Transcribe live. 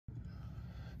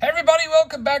Hey everybody,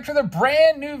 welcome back to the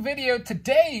brand new video.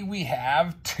 Today we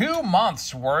have 2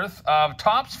 months worth of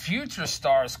Topps Future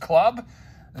Stars Club,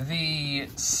 the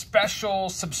special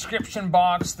subscription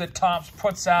box that Topps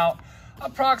puts out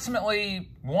approximately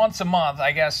once a month.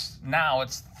 I guess now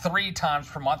it's 3 times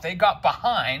per month. They got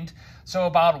behind. So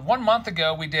about 1 month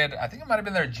ago we did, I think it might have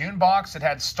been their June box. It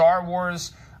had Star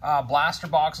Wars blaster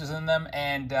boxes in them.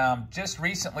 And just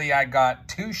recently I got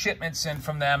 2 shipments in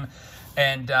from them.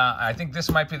 And I think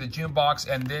this might be the June box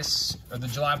and this, or the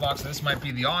July box, and this might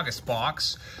be the August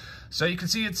box. So you can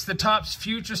see it's the Topps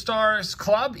Future Stars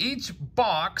Club. Each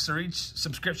box, or each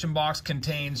subscription box,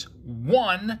 contains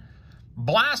 1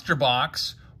 blaster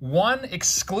box, 1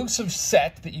 exclusive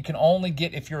set that you can only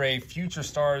get if you're a Future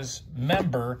Stars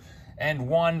member, and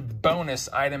 1 bonus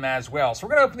item as well. So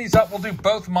we're going to open these up. We'll do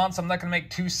both months. I'm not going to make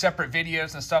 2 separate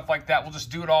videos and stuff like that. We'll just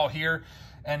do it all here.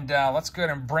 And let's go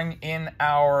ahead and bring in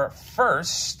our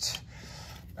first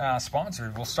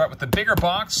sponsor. We'll start with the bigger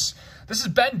box. This is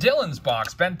Ben Dillon's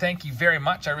box. Ben, thank you very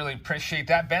much. I really appreciate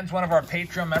that. Ben's one of our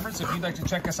Patreon members. If you'd like to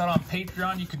check us out on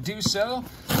Patreon, you can do so.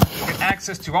 You get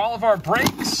access to all of our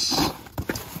breaks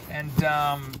and,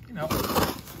 you know,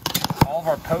 all of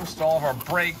our posts, all of our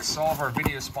breaks, all of our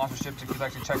video sponsorships. If you'd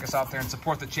like to check us out there and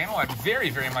support the channel, I'd very,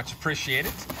 very much appreciate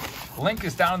it. Link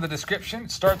is down in the description.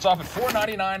 It starts off at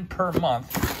 $4.99 per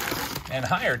month, and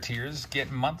higher tiers get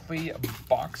monthly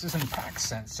boxes and packs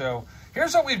sent. So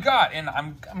here's what we've got, and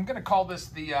I'm going to call this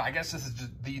the, I guess this is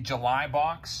the July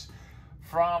box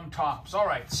from Topps. All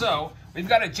right, so we've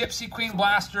got a Gypsy Queen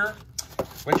blaster,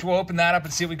 which we'll open that up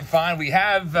and see what we can find. We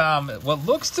have what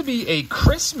looks to be a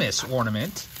Christmas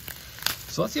ornament.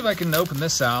 So let's see if I can open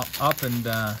this up and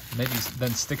maybe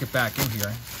then stick it back in here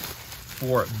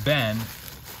for Ben.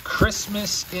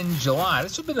 Christmas in July.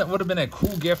 This would have been a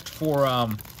cool gift for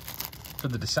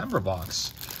the December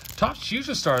box. Topps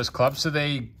Future Stars Club. So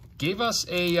they gave us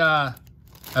a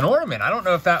an ornament. I don't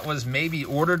know if that was maybe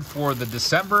ordered for the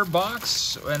December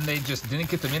box and they just didn't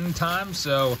get them in time.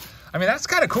 So I mean, that's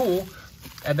kind of cool.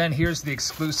 And then here's the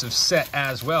exclusive set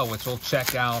as well, which we'll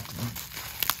check out.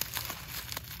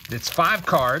 It's 5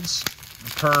 cards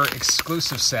per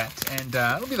exclusive set, and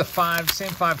it'll be the same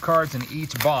 5 cards in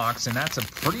each box, and that's a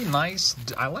pretty nice,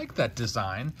 I like that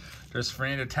design. There's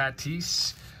Fernando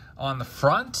Tatis on the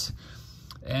front,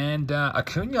 and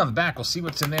Acuna on the back. We'll see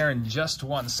what's in there in just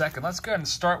 1 second. Let's go ahead and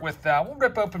start with, we'll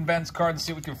rip open Ben's card and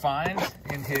see what we can find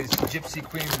in his Gypsy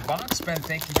Queen box. Ben,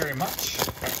 thank you very much.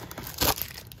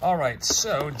 All right,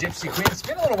 so Gypsy Queen, it's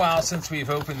been a little while since we've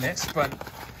opened this, but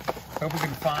hope we can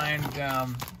find,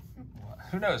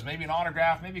 who knows, maybe an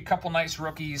autograph, maybe a couple nice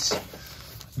rookies,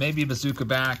 maybe a bazooka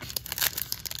back.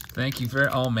 Thank you very,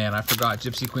 oh man, I forgot,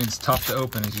 Gypsy Queen's tough to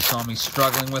open, as you saw me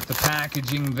struggling with the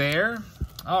packaging there.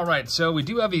 All right, so we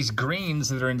do have these greens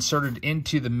that are inserted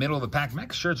into the middle of the pack.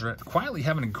 Max Scherzer quietly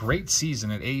having a great season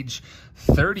at age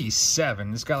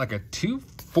 37. He's got like a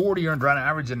 240 earned run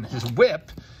average, and his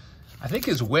whip, I think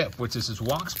his whip, which is his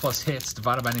walks plus hits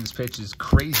divided by innings pitched, is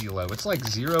crazy low. It's like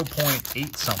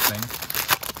 0.8 something.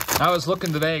 I was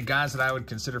looking today at guys that I would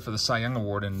consider for the Cy Young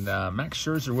Award, and Max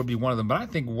Scherzer would be one of them, but I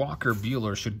think Walker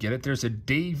Buehler should get it. There's a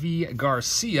Davy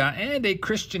Garcia and a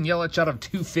Christian Yelich out of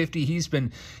 250. He's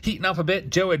been heating up a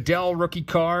bit. Joe Adell rookie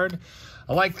card.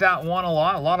 I like that one a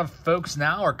lot. A lot of folks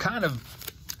now are kind of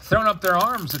throwing up their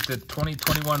arms at the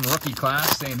 2021 rookie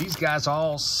class, saying these guys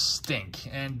all stink,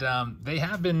 and they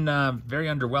have been very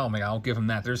underwhelming. I'll give them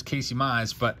that. There's Casey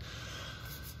Mize, but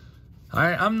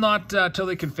I'm not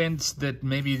totally convinced that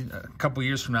maybe a couple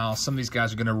years from now, some of these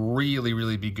guys are going to really,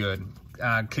 really be good.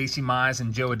 Casey Mize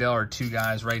and Joe Adell are 2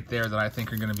 guys right there that I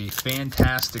think are going to be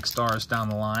fantastic stars down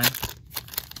the line.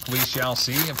 We shall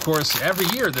see. Of course, every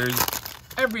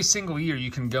single year you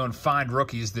can go and find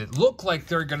rookies that look like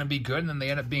they're going to be good, and then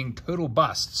they end up being total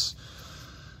busts.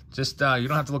 Just, you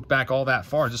don't have to look back all that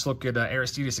far. Just look at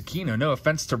Aristides Aquino. No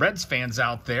offense to Reds fans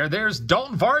out there. There's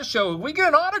Dalton Varsho. We get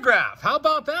an autograph. How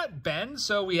about that, Ben?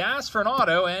 So we asked for an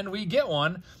auto, and we get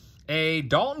one. A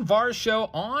Dalton Varsho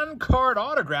on-card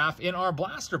autograph in our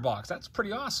blaster box. That's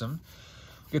pretty awesome.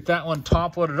 Get that one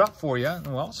top-loaded up for you. And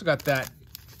we also got that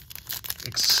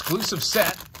exclusive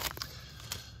set.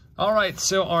 All right,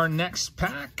 so our next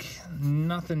pack,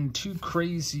 nothing too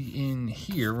crazy in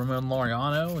here. Ramon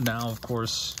Laureano, now, of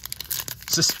course,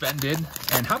 suspended.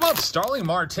 And how about Starling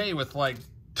Marte with, like,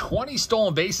 20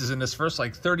 stolen bases in his first,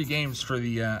 like, 30 games for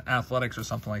the Athletics or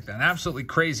something like that. Absolutely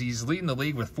crazy. He's leading the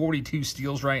league with 42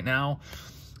 steals right now.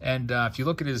 And if you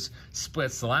look at his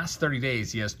splits, the last 30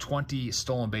 days, he has 20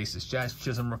 stolen bases. Jazz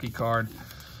Chisholm rookie card.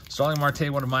 Starling Marte,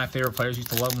 one of my favorite players. Used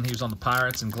to love when he was on the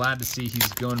Pirates, and glad to see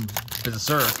he's going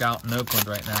berserk out in Oakland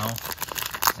right now.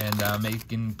 and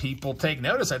making people take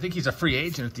notice. I think he's a free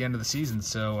agent at the end of the season,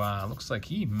 so looks like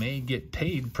he may get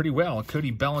paid pretty well.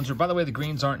 Cody Bellinger. By the way, the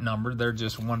greens aren't numbered. They're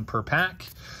just one per pack.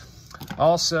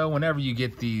 Also, whenever you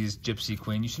get these Gypsy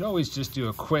Queen, you should always just do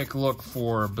a quick look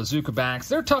for bazooka backs.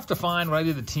 They're tough to find when I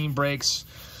do the team breaks.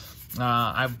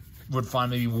 I would find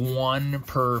maybe one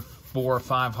per 4 or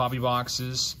 5 hobby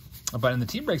boxes. But in the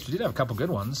team breaks, we did have a couple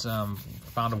good ones.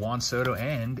 Found a Juan Soto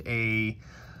and a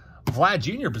Vlad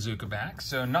Jr. bazooka back.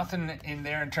 So nothing in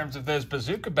there in terms of those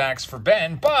bazooka backs for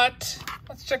Ben. But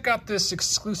let's check out this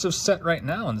exclusive set right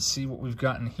now and see what we've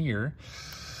got in here.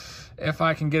 If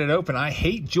I can get it open. I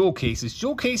hate jewel cases.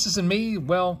 Jewel cases and me,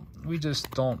 well, we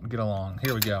just don't get along.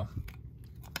 Here we go.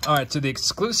 All right, so the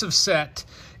exclusive set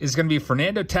is going to be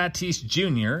Fernando Tatis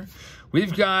Jr.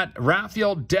 We've got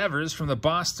Rafael Devers from the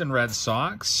Boston Red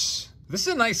Sox. This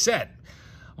is a nice set.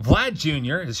 Vlad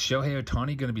Jr. Is Shohei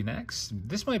Ohtani going to be next?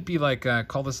 This might be like,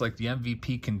 call this like the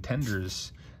MVP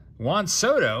contenders. Juan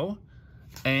Soto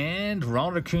and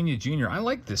Ronald Acuna Jr. I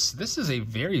like this. This is a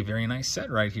very, very nice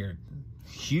set right here.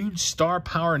 Huge star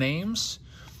power names.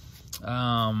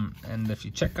 And if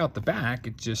you check out the back,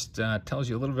 it just tells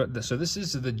you a little bit. So this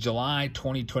is the July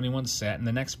 2021 set, and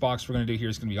the next box we're going to do here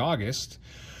is going to be August.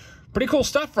 Pretty cool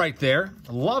stuff right there.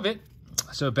 Love it.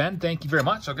 So, Ben, thank you very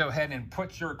much. I'll go ahead and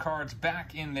put your cards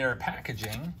back in their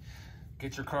packaging.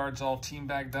 Get your cards all team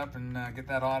bagged up and get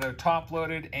that auto top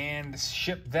loaded and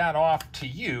ship that off to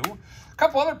you. A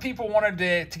couple other people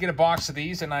wanted to get a box of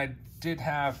these, and I did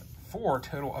have 4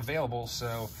 total available.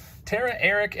 So, Tara,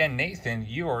 Eric, and Nathan,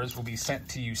 yours will be sent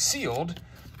to you sealed.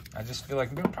 I just feel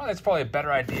like it's probably a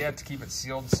better idea to keep it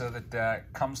sealed so that it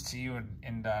comes to you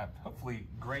in hopefully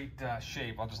great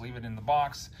shape. I'll just leave it in the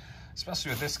box,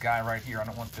 especially with this guy right here. I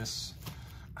don't want this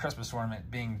Christmas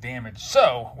ornament being damaged.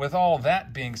 So with all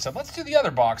that being said, let's do the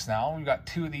other box now. We've got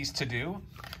 2 of these to do.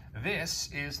 This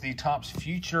is the Topps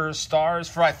Future Stars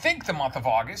for, I think, the month of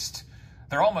August.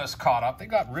 They're almost caught up. They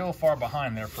got real far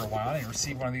behind there for a while. I didn't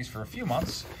receive one of these for a few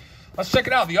months. Let's check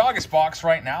it out. The August box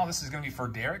right now. This is going to be for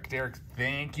Derek. Derek,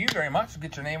 thank you very much. We'll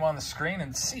get your name on the screen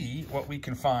and see what we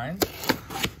can find.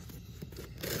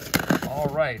 All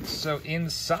right. So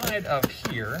inside of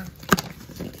here,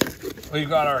 we've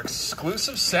got our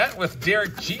exclusive set with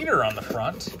Derek Jeter on the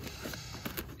front.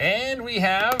 And we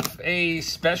have a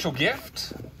special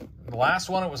gift. The last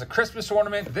one, it was a Christmas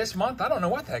ornament. This month, I don't know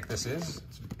what the heck this is.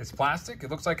 It's plastic. It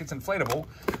looks like it's inflatable.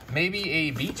 Maybe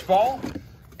a beach ball.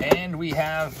 And we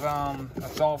have,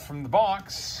 that's all from the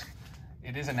box.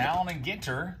 It is an Allen &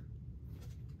 Ginter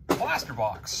blaster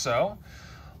box. So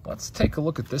let's take a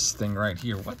look at this thing right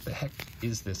here. What the heck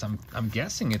is this? I'm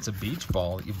guessing it's a beach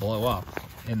ball that you blow up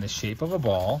in the shape of a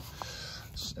ball,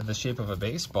 the shape of a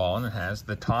baseball, and it has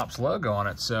the Topps logo on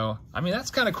it. So, I mean, that's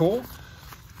kind of cool.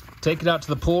 Take it out to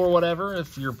the pool or whatever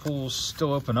if your pool's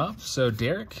still open up. So,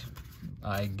 Derek,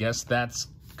 I guess that's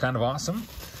kind of awesome.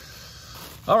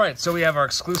 All right, so we have our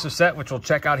exclusive set, which we'll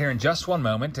check out here in just one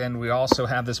moment, and we also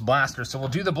have this blaster. So we'll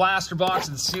do the blaster box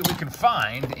and see what we can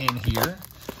find in here.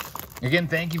 Again,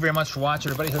 thank you very much for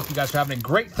watching, everybody. Hope you guys are having a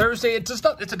great Thursday. It's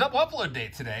a double upload day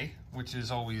today, which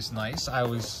is always nice. I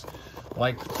always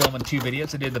like filming 2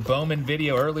 videos. I did the Bowman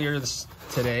video earlier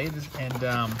today, and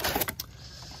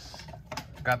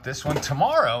got this one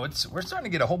tomorrow. We're starting to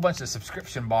get a whole bunch of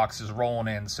subscription boxes rolling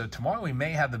in. So tomorrow we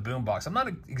may have the boom box. I'm not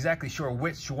exactly sure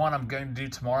which one I'm going to do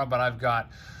tomorrow, but I've got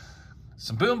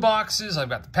some boom boxes. I've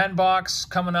got the pen box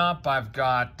coming up. I've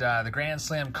got the Grand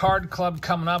Slam Card Club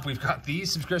coming up. We've got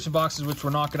these subscription boxes, which we're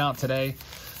knocking out today.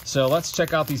 So let's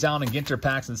check out these Allen & Ginter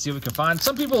packs and see what we can find.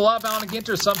 Some people love Allen &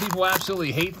 Ginter. Some people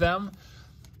absolutely hate them.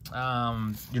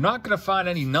 You're not going to find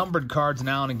any numbered cards in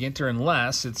Allen & Ginter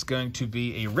unless it's going to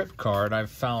be a rip card. I've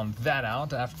found that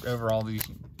out over all these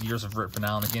years of ripping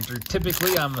Allen & Ginter.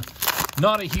 Typically, I'm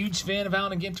not a huge fan of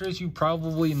Allen & Ginter, as you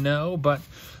probably know, but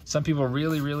some people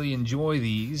really, really enjoy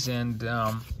these, and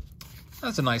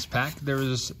that's a nice pack. There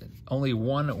is only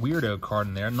one weirdo card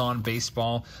in there,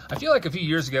 non-baseball. I feel like a few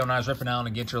years ago when I was ripping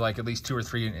Allen & Ginter, like at least 2 or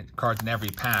 3 cards in every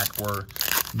pack were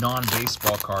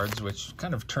non-baseball cards, which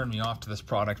kind of turned me off to this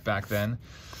product back then.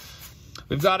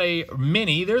 We've got a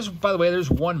mini. By the way, there's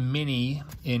one mini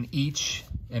in each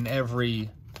and every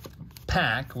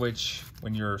pack, which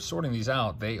when you're sorting these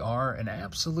out, they are an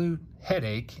absolute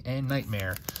headache and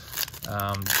nightmare.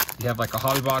 You have like a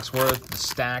hobby box worth. The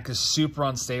stack is super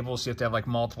unstable, so you have to have like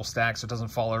multiple stacks so it doesn't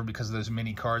fall over because those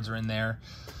mini cards are in there.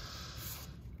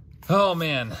 Oh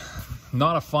man,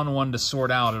 not a fun one to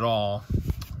sort out at all.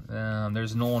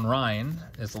 There's Nolan Ryan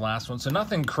is the last one. So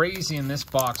nothing crazy in this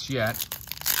box yet.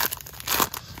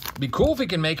 Be cool if we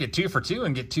can make it 2 for 2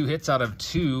 and get 2 hits out of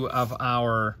 2 of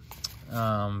our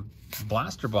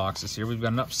blaster boxes here. We've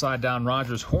got an upside-down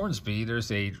Rogers Hornsby.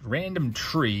 There's a random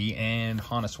tree and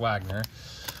Honus Wagner.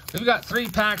 We've got 3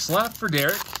 packs left for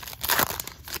Derek.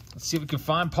 Let's see if we can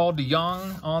find Paul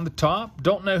DeJong on the top.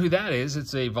 Don't know who that is.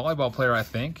 It's a volleyball player, I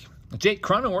think. Jake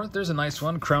Cronenworth, there's a nice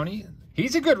one. Crony.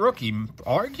 He's a good rookie.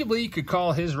 Arguably, you could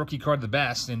call his rookie card the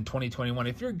best in 2021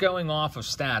 if you're going off of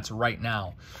stats right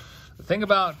now. The thing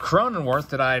about Cronenworth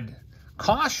that I'd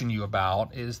caution you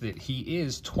about is that he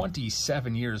is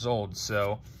 27 years old.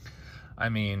 So, I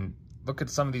mean, look at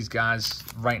some of these guys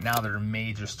right now that are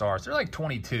major stars. They're like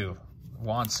 22.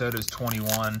 Juan Soto's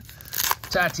 21.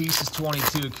 Tatis is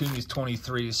 22. Acuna's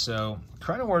 23. So,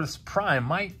 Cronenworth's prime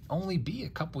might only be a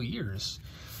couple years.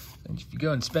 And if you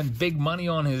go and spend big money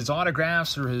on his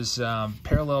autographs or his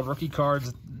parallel rookie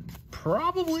cards,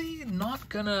 probably not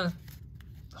going to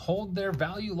hold their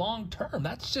value long term.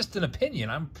 That's just an opinion.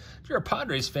 If you're a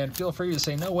Padres fan, feel free to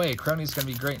say, no way, Crony's going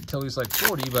to be great until he's like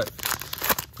 40, but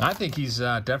I think he's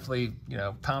definitely, you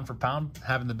know, pound for pound,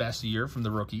 having the best year from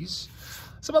the rookies.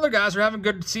 Some other guys are having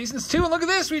good seasons too, and look at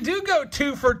this, we do go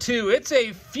 2 for 2. It's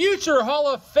a future Hall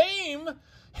of Fame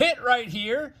hit right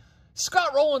here.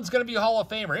 Scott Rowland's going to be a Hall of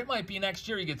Famer. It might be next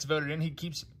year he gets voted in. He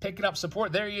keeps picking up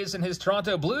support. There he is in his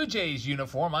Toronto Blue Jays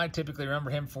uniform. I typically remember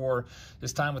him for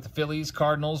his time with the Phillies,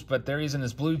 Cardinals, but there he is in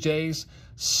his Blue Jays.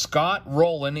 Scott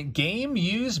Rowland,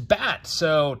 game-used bat.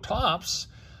 So, Topps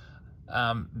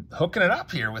hooking it up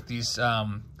here with these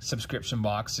subscription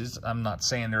boxes. I'm not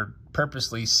saying they're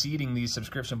purposely seeding these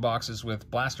subscription boxes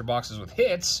with blaster boxes with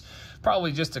hits.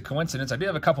 Probably just a coincidence. I do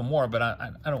have a couple more, but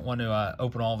I don't want to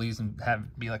open all these and have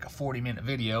it be like a 40-minute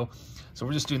video. So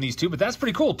we're just doing these 2, but that's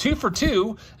pretty cool. 2 for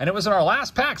 2, and it was in our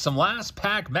last pack. Some last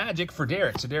pack magic for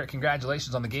Derek. So Derek,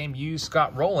 congratulations on the game. Use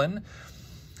Scott Rowland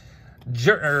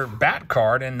bat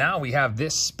card, and now we have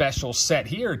this special set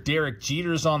here. Derek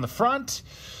Jeter's on the front,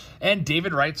 and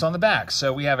David Wright's on the back.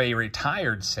 So we have a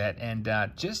retired set, and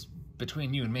just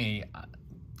between you and me,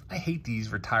 I hate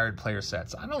these retired player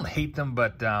sets. I don't hate them,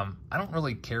 but I don't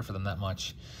really care for them that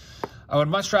much. I would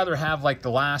much rather have like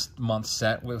the last month's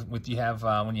set with when you have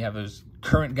those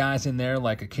current guys in there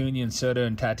like Acuna and Soto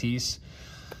and Tatis.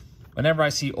 Whenever I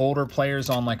see older players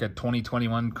on like a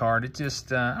 2021 card, it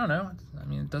just I don't know. I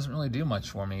mean, it doesn't really do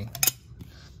much for me.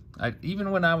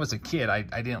 Even when I was a kid, I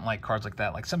didn't like cards like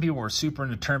that. Like some people were super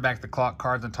into turn back the clock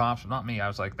cards and Topps, but not me. I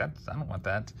was like, I don't want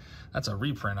that. That's a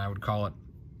reprint, I would call it.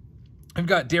 We've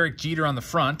got Derek Jeter on the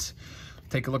front.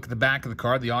 Take a look at the back of the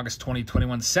card, the August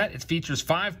 2021 set. It features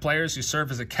 5 players who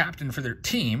serve as a captain for their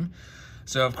team.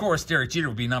 So, of course, Derek Jeter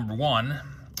will be number 1.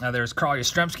 There's Carl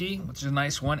Yastrzemski, which is a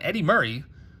nice one. Eddie Murray,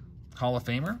 Hall of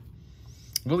Famer.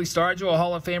 Willie Stargell, a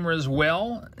Hall of Famer as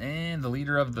well, and the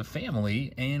leader of the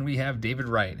family. And we have David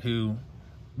Wright, who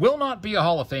will not be a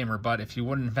Hall of Famer, but if you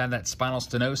wouldn't have had that spinal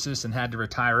stenosis and had to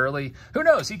retire early, who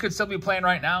knows? He could still be playing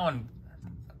right now, and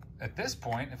at this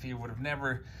point, if he would have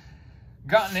never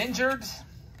gotten injured,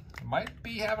 might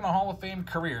be having a Hall of Fame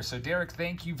career. So, Derek,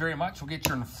 thank you very much. We'll get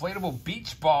your inflatable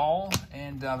beach ball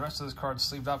and the rest of those cards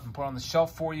sleeved up and put on the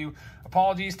shelf for you.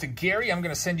 Apologies to Gary. I'm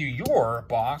going to send you your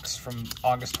box from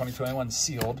August 2021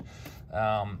 sealed.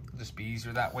 Just be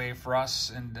easier that way for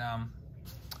us, and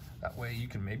that way you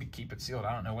can maybe keep it sealed.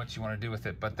 I don't know what you want to do with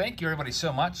it, but thank you everybody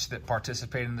so much that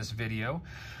participated in this video.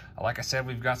 Like I said,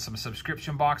 we've got some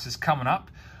subscription boxes coming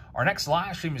up. Our next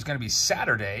live stream is going to be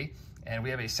Saturday, and we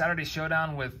have a Saturday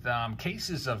showdown with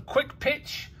cases of Quick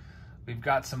Pitch. We've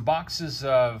got some boxes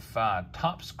of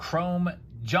Topps Chrome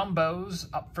Jumbos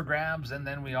up for grabs, and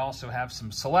then we also have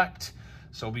some Select.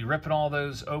 So we'll be ripping all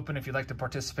those open if you'd like to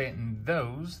participate in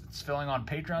those. It's filling on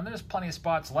Patreon. There's plenty of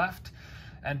spots left.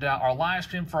 And our live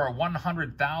stream for our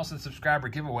 100,000 subscriber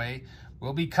giveaway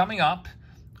will be coming up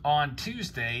on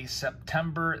Tuesday,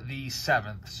 September the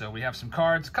 7th. So we have some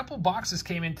cards. A couple boxes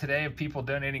came in today of people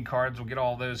donating cards. We'll get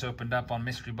all those opened up on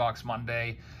Mystery Box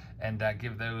Monday and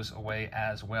give those away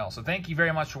as well. So thank you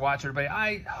very much for watching, everybody.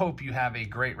 I hope you have a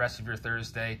great rest of your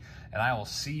Thursday, and I will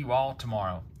see you all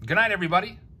tomorrow. Good night,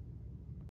 everybody.